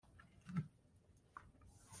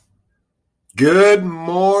Good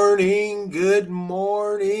morning, good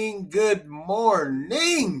morning, good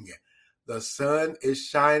morning. The sun is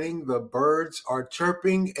shining, the birds are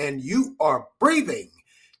chirping, and you are breathing.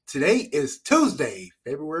 Today is Tuesday,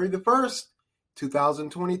 February the 1st,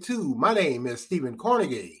 2022. My name is Stephen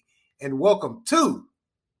Carnegie, and welcome to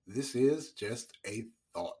This Is Just a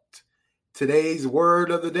Thought. Today's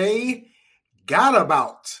word of the day,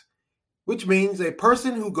 gadabout, which means a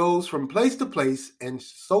person who goes from place to place and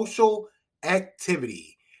social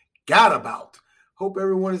activity. Gadabout. Hope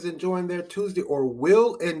everyone is enjoying their Tuesday or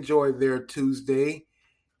will enjoy their Tuesday.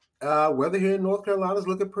 Weather here in North Carolina is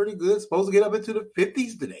looking pretty good. Supposed to get up into the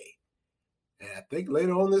 50s today. And I think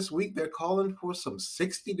later on this week they're calling for some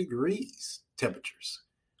 60 degrees temperatures.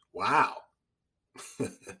 Wow.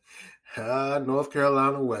 North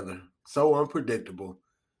Carolina weather. So unpredictable.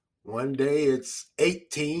 One day it's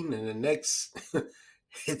 18 and the next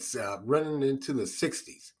it's running into the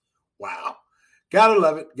 60s. Wow. Gotta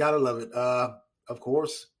love it. Gotta love it. Of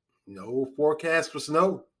course, no forecast for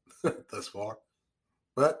snow thus far,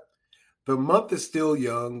 but the month is still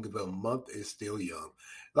young. The month is still young.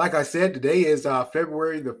 Like I said, today is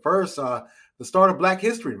February the 1st, the start of Black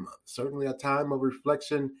History Month. Certainly a time of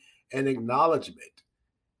reflection and acknowledgement.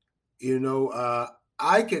 You know,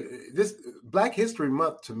 I could, this Black History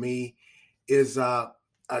Month to me is a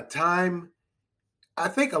time. I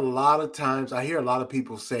think a lot of times I hear a lot of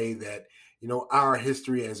people say that, our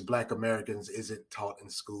history as Black Americans isn't taught in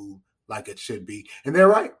school like it should be. And they're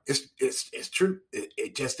right. It's true.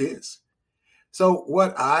 It just is. So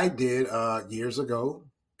what I did years ago,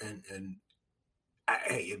 and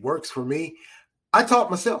hey, it works for me. I taught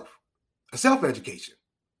myself a self education.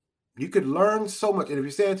 You could learn so much. And if you're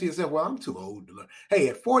saying to yourself, well, I'm too old to learn. Hey,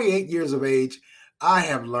 at 48 years of age, I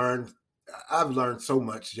have learned, I've learned so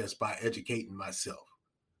much just by educating myself.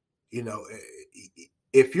 You know,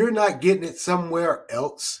 if you're not getting it somewhere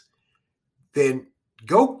else, then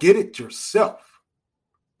go get it yourself.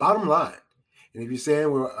 Bottom line. And if you're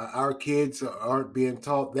saying, well, our kids aren't being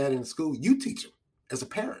taught that in school, you teach them as a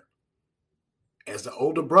parent, as the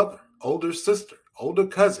older brother, older sister, older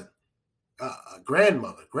cousin,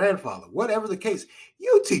 grandmother, grandfather, whatever the case,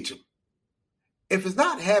 you teach them. If it's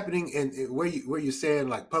not happening in where you're saying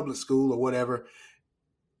like public school or whatever,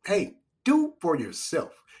 hey, do for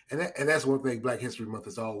yourself. And that's one thing Black History Month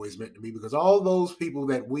has always meant to me, because all those people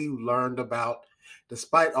that we learned about,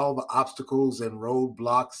 despite all the obstacles and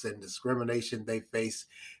roadblocks and discrimination they face,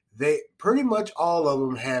 they pretty much all of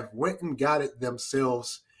them have went and got it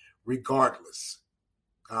themselves regardless.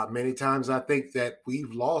 Many times I think that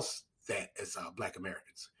we've lost that as Black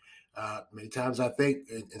Americans. Many times I think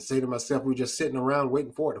and say to myself, we're just sitting around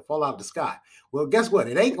waiting for it to fall out of the sky. Well, guess what?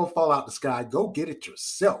 It ain't going to fall out of the sky. Go get it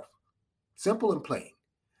yourself. Simple and plain.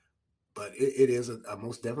 But it is a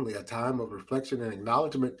most definitely a time of reflection and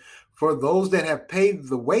acknowledgement for those that have paved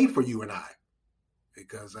the way for you and I.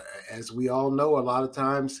 Because as we all know, a lot of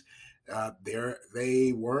times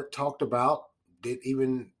they weren't talked about, didn't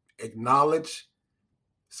even acknowledge.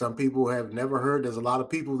 Some people have never heard. There's a lot of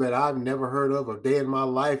people that I've never heard of a day in my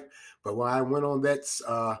life. But when I went on that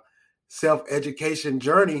self education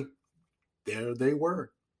journey, there they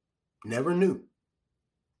were. Never knew.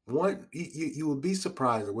 You would be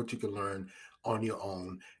surprised at what you can learn on your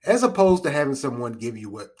own, as opposed to having someone give you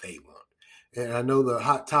what they want. And I know the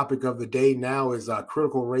hot topic of the day now is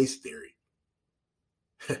critical race theory.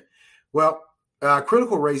 Well,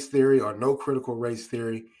 critical race theory or no critical race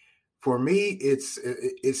theory, for me,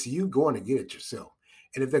 it's you going to get it yourself.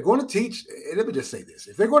 And if they're going to teach, let me just say this: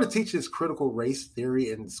 if they're going to teach this critical race theory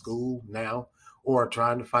in school now, or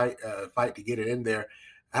trying to fight to get it in there,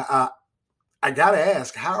 I got to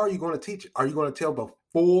ask, how are you going to teach it? Are you going to tell the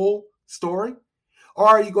full story, or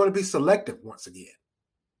are you going to be selective once again?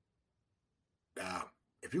 Uh,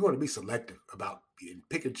 if you're going to be selective about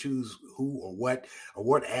pick and choose who or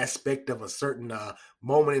what aspect of a certain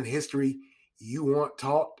moment in history you want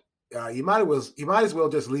taught, you might as well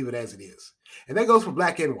just leave it as it is. And that goes for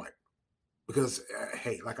black and white, because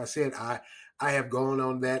hey, like I said, I have gone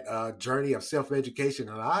on that journey of self education,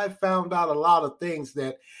 and I found out a lot of things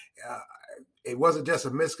that uh, it wasn't just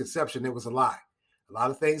a misconception; it was a lie. A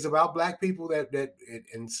lot of things about black people that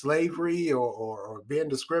in slavery or being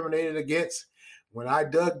discriminated against. When I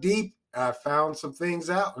dug deep, I found some things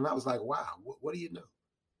out, and I was like, "Wow, what do you know?"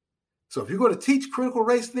 So if you're going to teach critical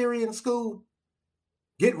race theory in school,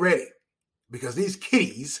 get ready, because these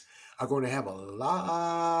kiddies are going to have a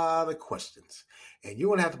lot of questions, and you're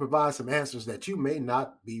going to have to provide some answers that you may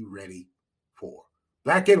not be ready for.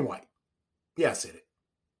 Black and white. Yeah, I said it.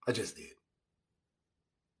 I just did.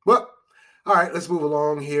 Well, all right, let's move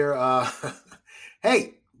along here.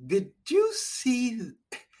 Hey, Did you see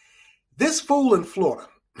this fool in Florida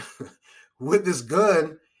with this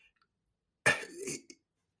gun?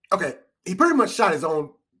 Okay, he pretty much shot his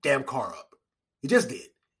own damn car up. He just did.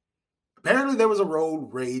 Apparently, there was a road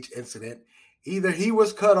rage incident. Either he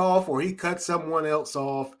was cut off or he cut someone else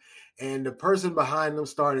off, and the person behind him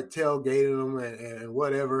started tailgating him and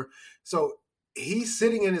whatever. So he's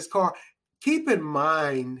sitting in his car. Keep in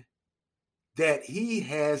mind that he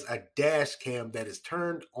has a dash cam that is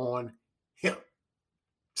turned on him.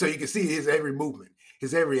 So you can see his every movement,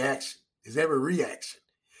 his every action, his every reaction.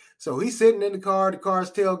 So he's sitting in the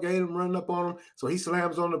car's tailgating him, running up on him. So he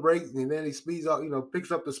slams on the brakes and then he speeds up,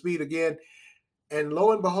 picks up the speed again. And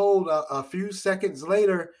lo and behold, a few seconds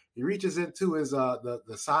later, he reaches into his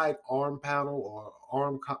the side arm panel or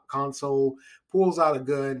arm console, pulls out a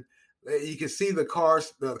gun. You can see the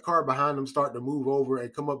car behind him starting to move over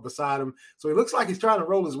and come up beside him. So he looks like he's trying to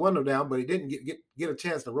roll his window down, but he didn't get a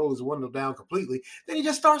chance to roll his window down completely. Then he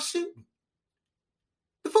just starts shooting.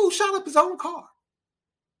 The fool shot up his own car.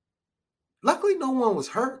 Luckily, no one was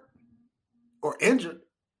hurt or injured.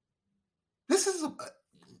 This is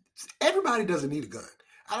everybody doesn't need a gun.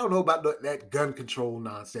 I don't know about that gun control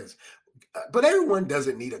nonsense, but everyone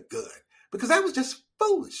doesn't need a gun because that was just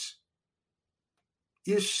foolish.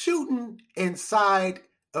 You're shooting inside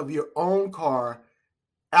of your own car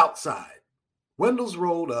outside, windows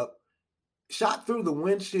rolled up, shot through the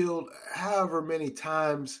windshield however many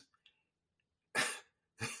times.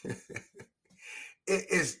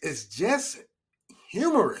 It's just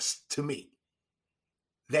humorous to me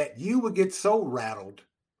that you would get so rattled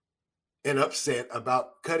and upset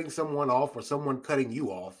about cutting someone off or someone cutting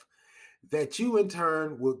you off that you in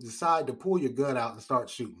turn will decide to pull your gun out and start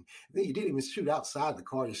shooting. Then you didn't even shoot outside the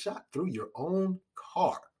car, you shot through your own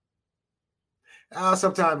car.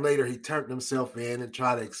 Sometime later, he turned himself in and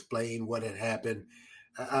tried to explain what had happened.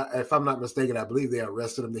 If I'm not mistaken, I believe they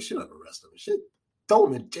arrested him. They should have arrested him. Should throw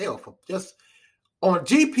him in jail for just on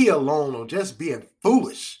GP alone or just being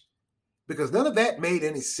foolish because none of that made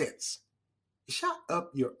any sense. You shot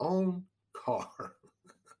up your own car.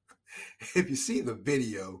 If you see the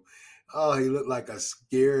video, oh, he looked like a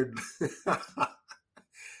scared. The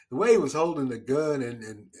way he was holding the gun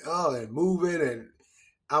and moving, and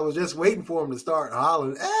I was just waiting for him to start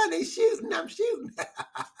hollering. They shooting! I'm shooting!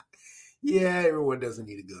 Yeah, everyone doesn't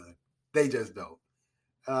need a gun. They just don't.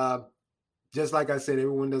 Just like I said,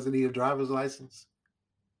 everyone doesn't need a driver's license.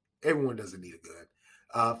 Everyone doesn't need a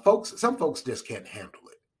gun. Some folks just can't handle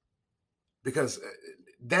it because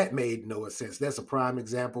that made no sense. That's a prime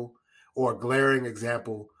example or a glaring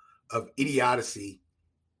example of idiocy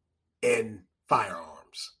in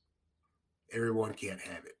firearms. Everyone can't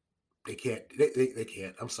have it. They can't. They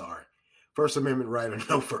can't. I'm sorry. First Amendment right or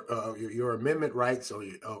no for your amendment rights or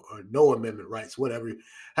no amendment rights, whatever,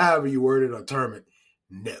 however you word it or term it.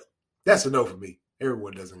 No, that's a no for me.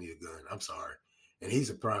 Everyone doesn't need a gun. I'm sorry. And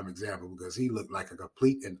he's a prime example because he looked like a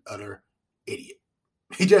complete and utter idiot.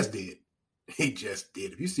 He just did. He just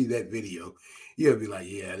did. If you see that video, you'll be like,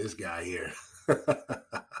 yeah, this guy here.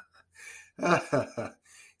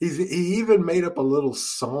 He even made up a little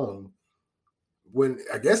song when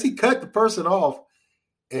I guess he cut the person off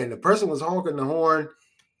and the person was honking the horn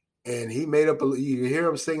and he made up you hear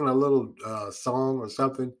him singing a little song or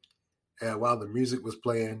something while the music was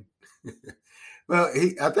playing. Well,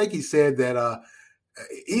 I think he said that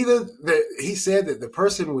either he said that the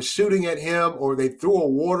person was shooting at him or they threw a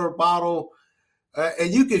water bottle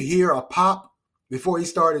and you could hear a pop before he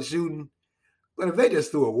started shooting. But if they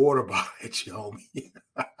just threw a water bottle at you, homie,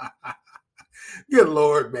 good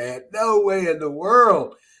Lord, man, no way in the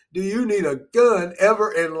world do you need a gun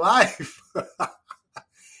ever in life.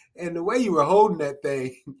 And the way you were holding that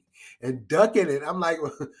thing and ducking it, I'm like,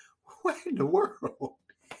 what in the world?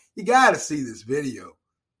 You got to see this video.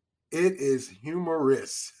 It is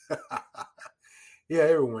humorous. Yeah,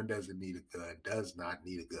 everyone doesn't need a gun, does not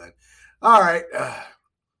need a gun. All right,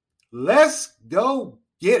 let's go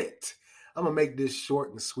get it. I'm gonna make this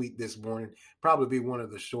short and sweet this morning. Probably be one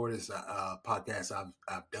of the shortest podcasts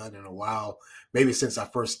I've done in a while, maybe since I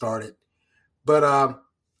first started. But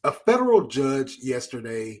a federal judge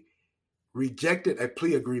yesterday rejected a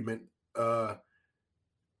plea agreement of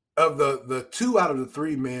the 2 out of the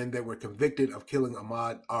 3 men that were convicted of killing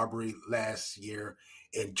Ahmaud Arbery last year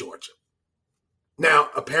in Georgia.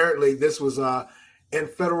 Now, apparently, this was in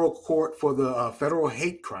federal court for the federal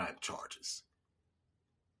hate crime charges.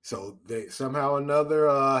 So they somehow or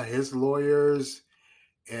another, his lawyers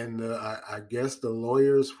and I guess the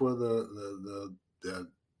lawyers for the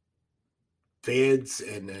feds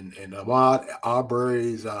and Ahmaud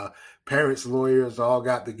Arbery's parents' lawyers all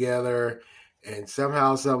got together And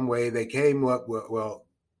somehow, some way, they came up with, well,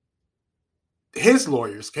 his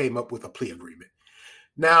lawyers came up with a plea agreement.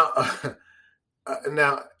 Now,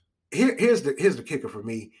 now here's the kicker for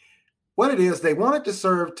me. What it is, they wanted to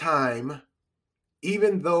serve time,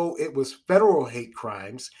 even though it was federal hate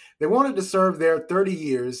crimes. They wanted to serve their 30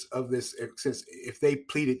 years of this, since if they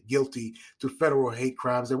pleaded guilty to federal hate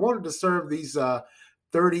crimes, they wanted to serve these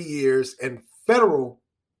 30 years in federal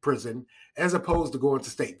prison as opposed to going to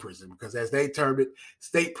state prison, because as they termed it,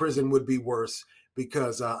 state prison would be worse,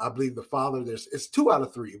 because I believe the father, it's 2 out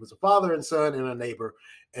of 3. It was a father and son and a neighbor,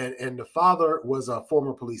 and the father was a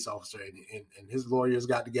former police officer, and his lawyers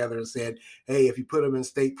got together and said, hey, if you put him in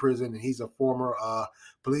state prison and he's a former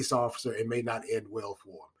police officer, it may not end well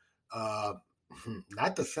for him.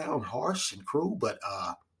 Not to sound harsh and cruel, but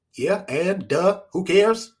yeah, and who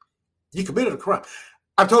cares? You committed a crime.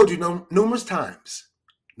 I've told you numerous times,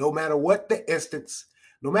 no matter what the instance,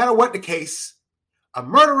 no matter what the case, a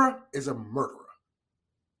murderer is a murderer.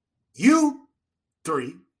 You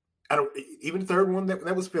three, I don't even the third one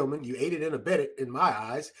that was filming, you aided and abetted in my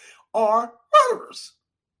eyes, are murderers.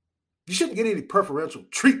 You shouldn't get any preferential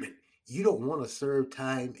treatment. You don't want to serve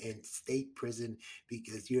time in state prison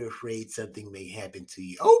because you're afraid something may happen to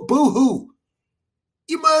you. Oh, boo-hoo.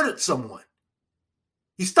 You murdered someone.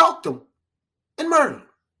 You stalked them and murdered them.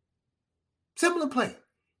 Simple and plain.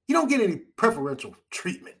 You don't get any preferential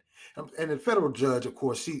treatment. And the federal judge, of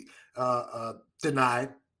course, she denied,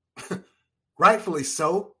 rightfully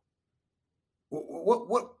so.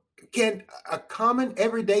 What can a common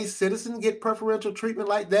everyday citizen get preferential treatment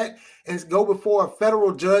like that and go before a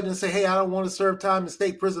federal judge and say, hey, I don't want to serve time in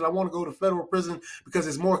state prison. I want to go to federal prison because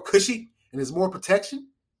it's more cushy and there's more protection?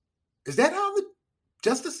 Is that how the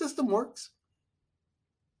justice system works?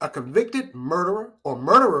 A convicted murderer or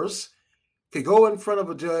murderers can go in front of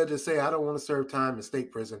a judge and say, I don't want to serve time in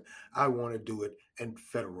state prison. I want to do it in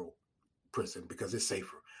federal prison because it's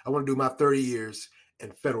safer. I want to do my 30 years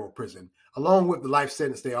in federal prison, along with the life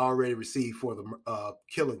sentence they already received for the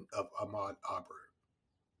killing of Ahmaud Arbery.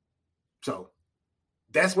 So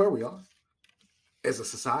that's where we are as a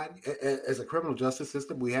society, as a criminal justice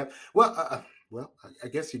system. We have, I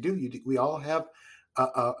guess you do. We all have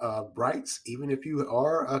rights, even if you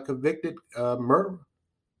are a convicted murderer.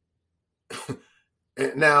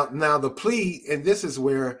 Now the plea, and this is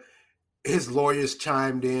where his lawyers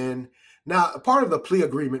chimed in. Now, part of the plea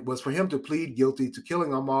agreement was for him to plead guilty to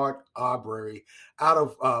killing Ahmaud Arbery out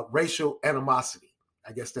of racial animosity.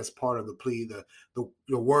 I guess that's part of the plea,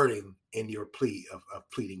 the wording in your plea of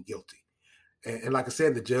pleading guilty. And like I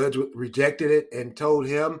said, the judge rejected it and told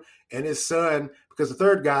him and his son, because the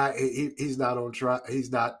third guy, he's not on trial.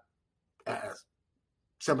 He's not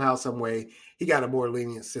somehow, some way, he got a more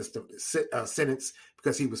lenient sentence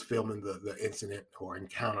because he was filming the incident or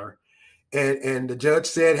encounter. And the judge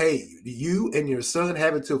said, hey, you and your son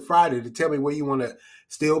have until Friday to tell me whether you want to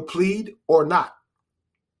still plead or not.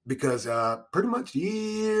 Because pretty much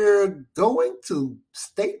you're going to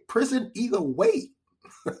state prison either way.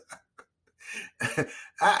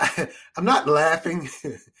 I'm not laughing,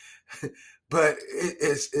 but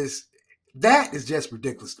that is just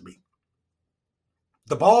ridiculous to me.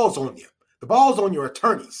 The ball's on you. The ball's on your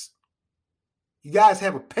attorneys. You guys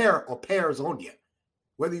have a pair or pairs on you,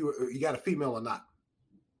 whether you got a female or not.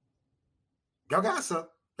 Y'all got some.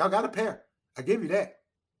 Y'all got a pair. I give you that.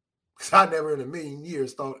 Because I never in a million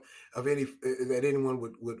years thought of that anyone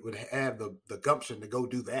would have the gumption to go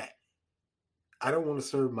do that. I don't want to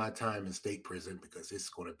serve my time in state prison because it's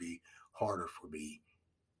going to be harder for me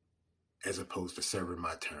as opposed to serving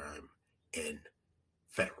my time in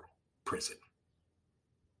federal prison.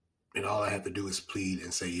 And all I have to do is plead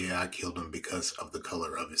and say, yeah, I killed him because of the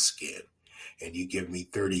color of his skin. And you give me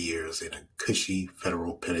 30 years in a cushy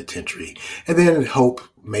federal penitentiary. And then hope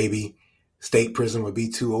maybe state prison would be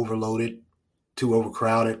too overloaded, too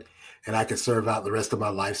overcrowded, and I could serve out the rest of my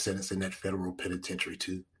life sentence in that federal penitentiary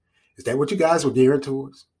too. Is that what you guys were gearing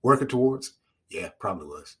towards, working towards? Yeah, probably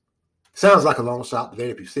was. Sounds like a long shot, but then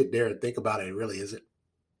if you sit there and think about it, it really isn't.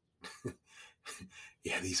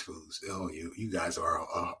 Yeah, these fools. Oh, you guys are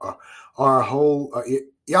a whole.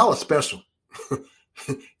 Y'all are special.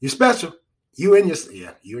 You're special. You and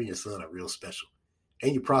your son are real special,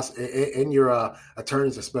 and your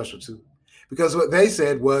attorneys are special too, because what they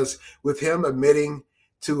said was with him admitting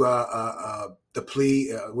to the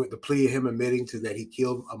plea, with the plea of him admitting to that he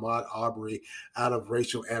killed Ahmaud Arbery out of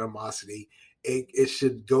racial animosity. It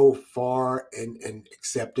should go far in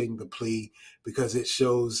accepting the plea because it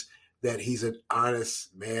shows that he's an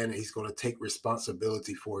honest man. He's going to take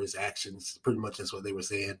responsibility for his actions. Pretty much that's what they were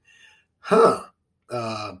saying.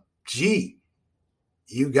 Gee,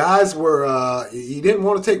 You guys were, you didn't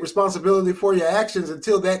want to take responsibility for your actions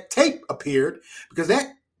until that tape appeared, because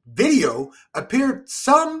that video appeared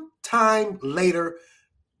some time later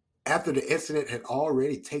after the incident had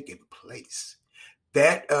already taken place.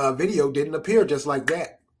 That video didn't appear just like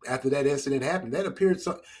that after that incident happened. That appeared,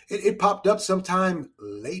 it popped up sometime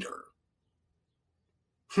later.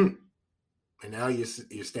 And now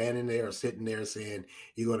you're standing there or sitting there saying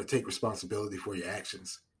you're going to take responsibility for your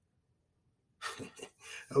actions.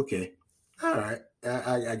 Okay. All right.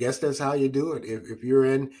 I guess that's how you do it. If you're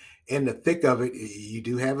in the thick of it, you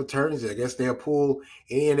do have attorneys. I guess they'll pull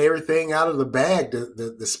any and everything out of the bag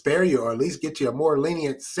to spare you, or at least get you a more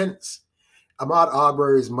lenient sentence. Ahmaud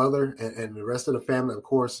Arbery's mother and the rest of the family, of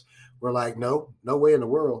course, were like, no way in the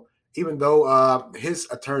world. Even though his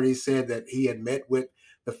attorney said that he had met with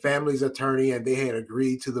the family's attorney and they had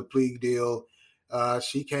agreed to the plea deal.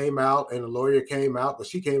 She came out and the lawyer came out, but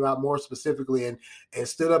she came out more specifically and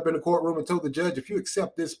stood up in the courtroom and told the judge, if you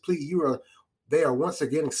accept this plea, they are once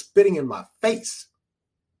again spitting in my face.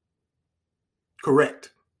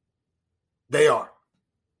 Correct. They are.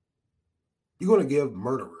 You're going to give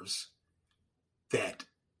murderers that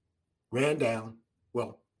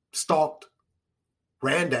stalked,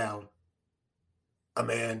 ran down a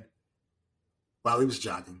man while he was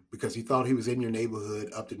jogging because he thought he was in your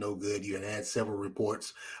neighborhood up to no good. You had several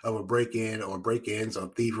reports of a break-in or break-ins or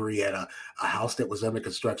thievery at a house that was under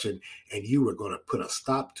construction, and you were going to put a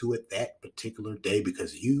stop to it that particular day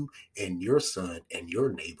because you and your son and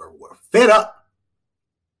your neighbor were fed up.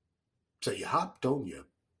 So you hopped in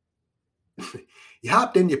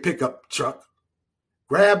your pickup truck,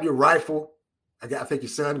 grabbed your rifle. I think your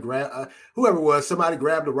son grabbed, whoever it was, somebody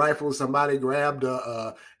grabbed a rifle, somebody grabbed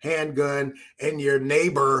a handgun, and your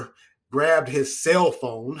neighbor grabbed his cell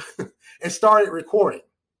phone and started recording.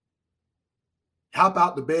 Hop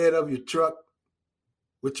out the bed of your truck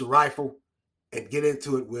with your rifle and get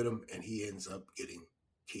into it with him, and he ends up getting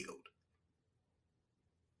killed.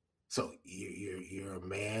 So you're a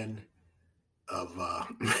man of,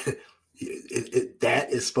 that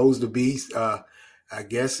is supposed to be, I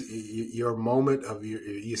guess, your moment of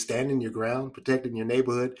you standing your ground, protecting your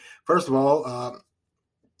neighborhood. First of all,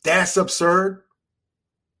 that's absurd.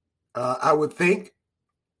 I would think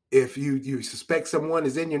if you suspect someone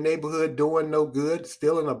is in your neighborhood doing no good,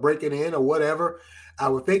 stealing or breaking in or whatever, I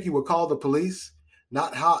would think you would call the police,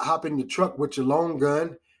 not hop in your truck with your long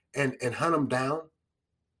gun and hunt them down.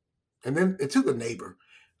 And then to the neighbor,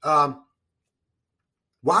 why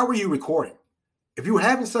were you recording? If you were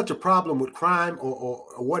having such a problem with crime or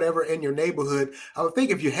whatever in your neighborhood, I would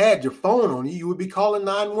think if you had your phone on you, you would be calling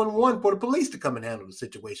 911 for the police to come and handle the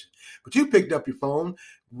situation. But you picked up your phone,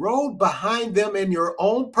 rode behind them in your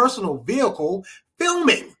own personal vehicle,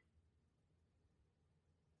 filming.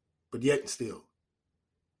 But yet and still,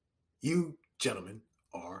 you gentlemen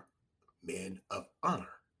are men of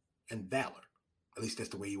honor and valor. At least that's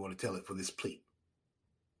the way you want to tell it for this plea.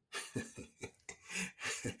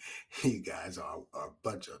 You guys are a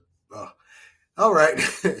bunch of, all right.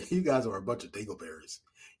 You guys are a bunch of dingleberries.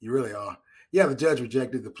 You really are. Yeah, the judge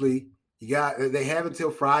rejected the plea. They have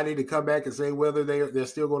until Friday to come back and say whether they're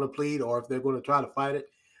still going to plead or if they're going to try to fight it.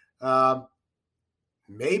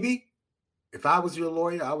 Maybe if I was your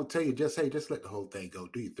lawyer, I would tell you just let the whole thing go.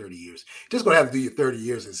 Do your 30 years. Just going to have to do your 30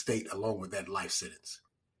 years in state along with that life sentence.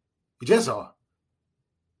 You just are.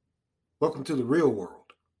 Welcome to the real world.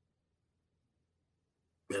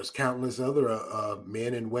 There's countless other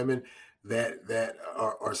men and women that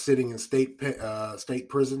are sitting in state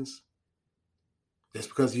prisons. Just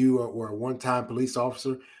because you were a one-time police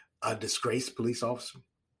officer, a disgraced police officer.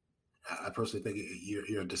 I personally think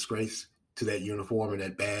you're a disgrace to that uniform and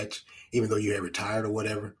that badge, even though you have retired or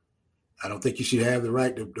whatever. I don't think you should have the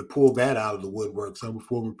right to pull that out of the woodworks. I'm a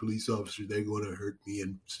former police officer. They're going to hurt me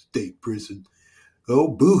in state prison. Oh,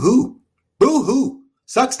 boo-hoo. Boo-hoo.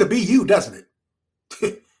 Sucks to be you, doesn't it?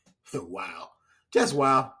 Wow. Just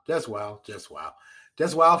wow. Just wow. Just wow.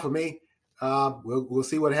 Just wow for me. We'll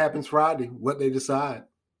see what happens Friday, what they decide.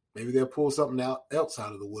 Maybe they'll pull something else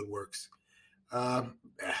out of the woodworks.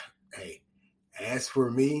 Hey, as for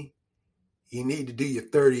me, you need to do your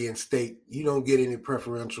 30 in state. You don't get any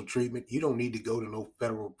preferential treatment. You don't need to go to no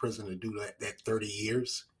federal prison to do that 30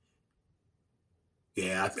 years.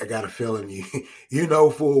 Yeah, I got a feeling you know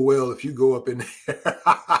full well if you go up in there.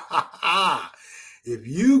 If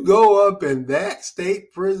you go up in that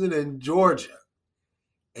state prison in Georgia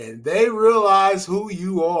and they realize who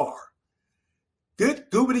you are, good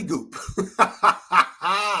goobity goop.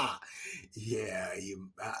 Yeah,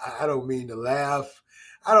 I don't mean to laugh.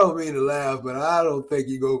 I don't mean to laugh, but I don't think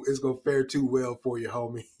it's going to fare too well for you,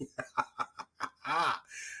 homie.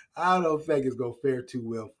 I don't think it's going to fare too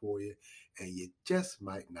well for you, and you just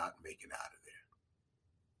might not make it out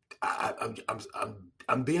of there.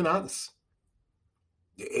 I'm being honest.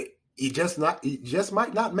 You just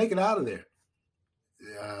might not make it out of there.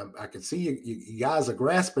 I can see you guys are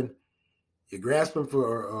grasping. You're grasping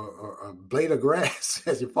for a blade of grass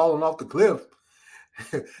as you're falling off the cliff,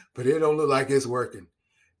 but it don't look like it's working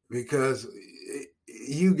because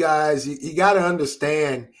you guys, you got to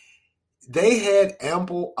understand, they had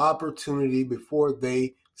ample opportunity before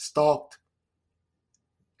they stalked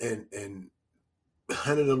and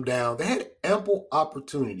hunted them down. They had ample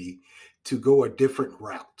opportunity to go a different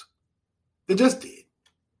route. They just did.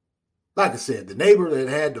 Like I said, the neighbor that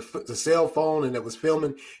had the cell phone and that was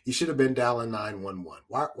filming, you should have been dialing 911.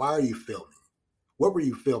 Why are you filming? What were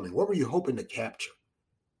you filming? What were you hoping to capture?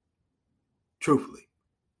 Truthfully.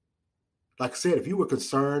 Like I said, if you were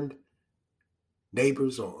concerned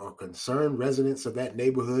neighbors or concerned residents of that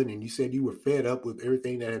neighborhood, and you said you were fed up with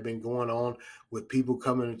everything that had been going on with people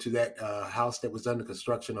coming into that house that was under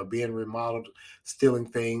construction or being remodeled, stealing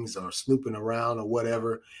things or snooping around or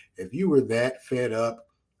whatever, if you were that fed up,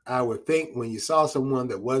 I would think when you saw someone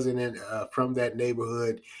that wasn't from that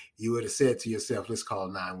neighborhood, you would have said to yourself, let's call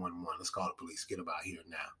 911, let's call the police, get them out here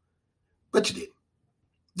now. But you didn't.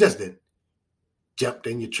 Just didn't. Jumped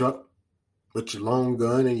in your truck with your long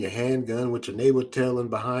gun and your handgun with your neighbor tailing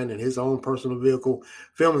behind in his own personal vehicle,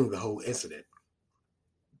 filming the whole incident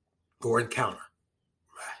or encounter,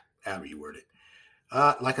 however you word it.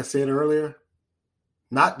 Like I said earlier,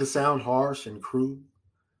 not to sound harsh and crude,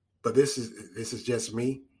 but this is just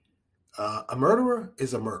me. A murderer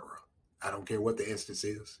is a murderer. I don't care what the instance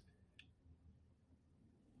is.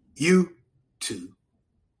 You two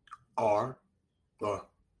are, or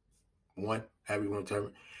one, however you want to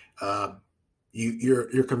term it,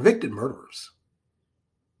 you're convicted murderers.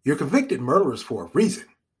 You're convicted murderers for a reason.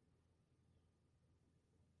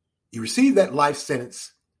 You received that life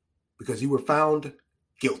sentence because you were found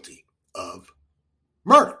guilty of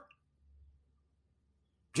murder.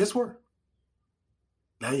 Just were.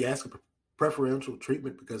 Now you ask for preferential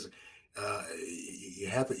treatment because you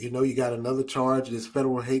have to, you got another charge, this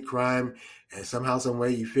federal hate crime, and somehow, some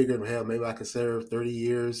way you figured, hell, maybe I can serve 30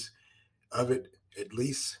 years of it at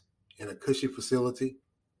least in a cushy facility,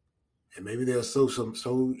 and maybe they'll show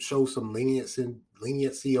some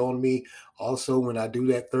leniency on me. Also, when I do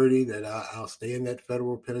that 30, that I'll stay in that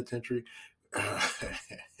federal penitentiary.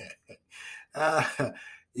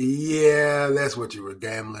 Yeah, that's what you were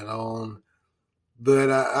gambling on. But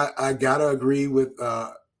I gotta agree with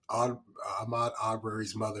Ahmaud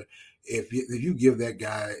Arbery's mother. If you give that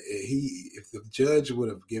guy, if the judge would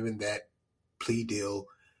have given that plea deal,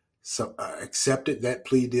 accepted that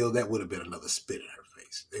plea deal, that would have been another spit in her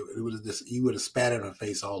face. It would have you would have spat in her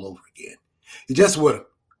face all over again. He just would have,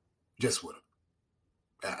 just would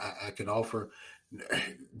have. I can offer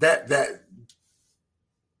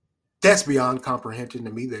that's beyond comprehension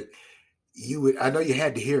to me. That you would, I know you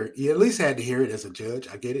had to hear it. You at least had to hear it as a judge.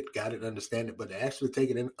 I get it, got it, understand it, but to actually take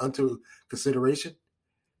it into consideration,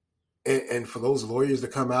 and for those lawyers to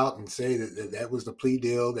come out and say that was the plea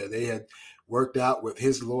deal that they had worked out with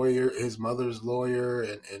his lawyer, his mother's lawyer,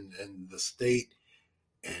 and the state,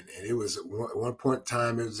 and it was at one point in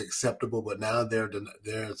time it was acceptable, but now they're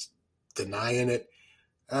denying it.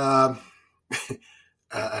 Um,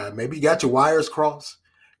 maybe you got your wires crossed,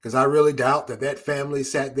 because I really doubt that family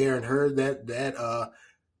sat there and heard that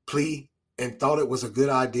plea and thought it was a good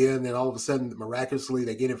idea, and then all of a sudden, miraculously,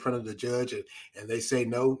 they get in front of the judge and they say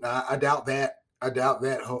no. I doubt that. I doubt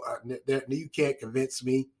that. You can't convince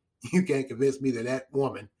me. You can't convince me that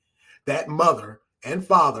woman, that mother and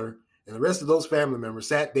father, and the rest of those family members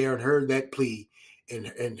sat there and heard that plea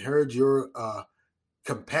and heard your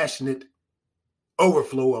compassionate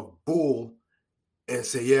overflow of bull and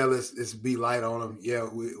say, yeah, let's be light on them. Yeah,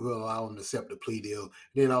 we'll allow them to accept the plea deal. And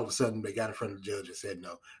then all of a sudden, they got in front of the judge and said,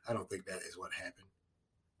 no, I don't think that is what happened.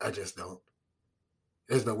 I just don't.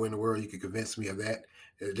 There's no way in the world you could convince me of that.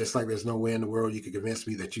 Just like there's no way in the world you could convince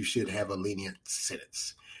me that you should have a lenient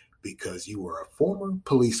sentence because you were a former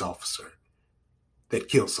police officer that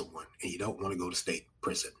killed someone and you don't want to go to state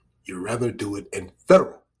prison. You'd rather do it in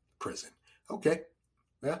federal prison. Okay.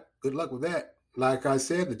 Well, good luck with that. Like I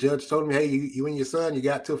said, the judge told me, hey, you and your son, you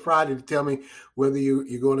got till Friday to tell me whether you're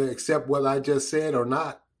going to accept what I just said or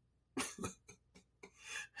not.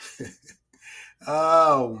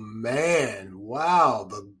 Oh, man. Wow.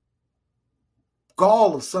 The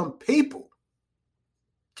gall of some people.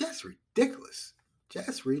 Just ridiculous.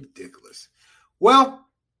 Just ridiculous. Well,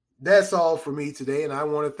 that's all for me today, and I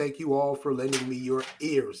want to thank you all for lending me your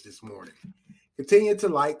ears this morning. Continue to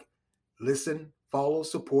like, listen, follow,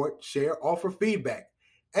 support, share, offer feedback.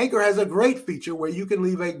 Anchor has a great feature where you can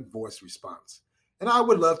leave a voice response. And I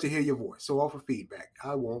would love to hear your voice, so offer feedback.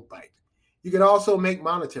 I won't bite. You can also make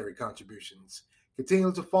monetary contributions.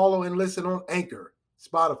 Continue to follow and listen on Anchor,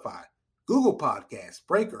 Spotify, Google Podcasts,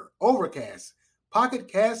 Breaker, Overcast, Pocket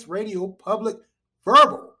Cast, Radio Public,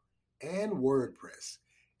 Verbal, and WordPress.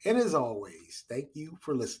 And as always, thank you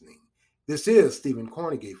for listening. This is Stephen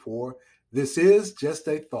Cornegay for This Is Just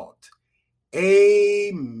a Thought.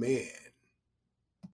 Amen.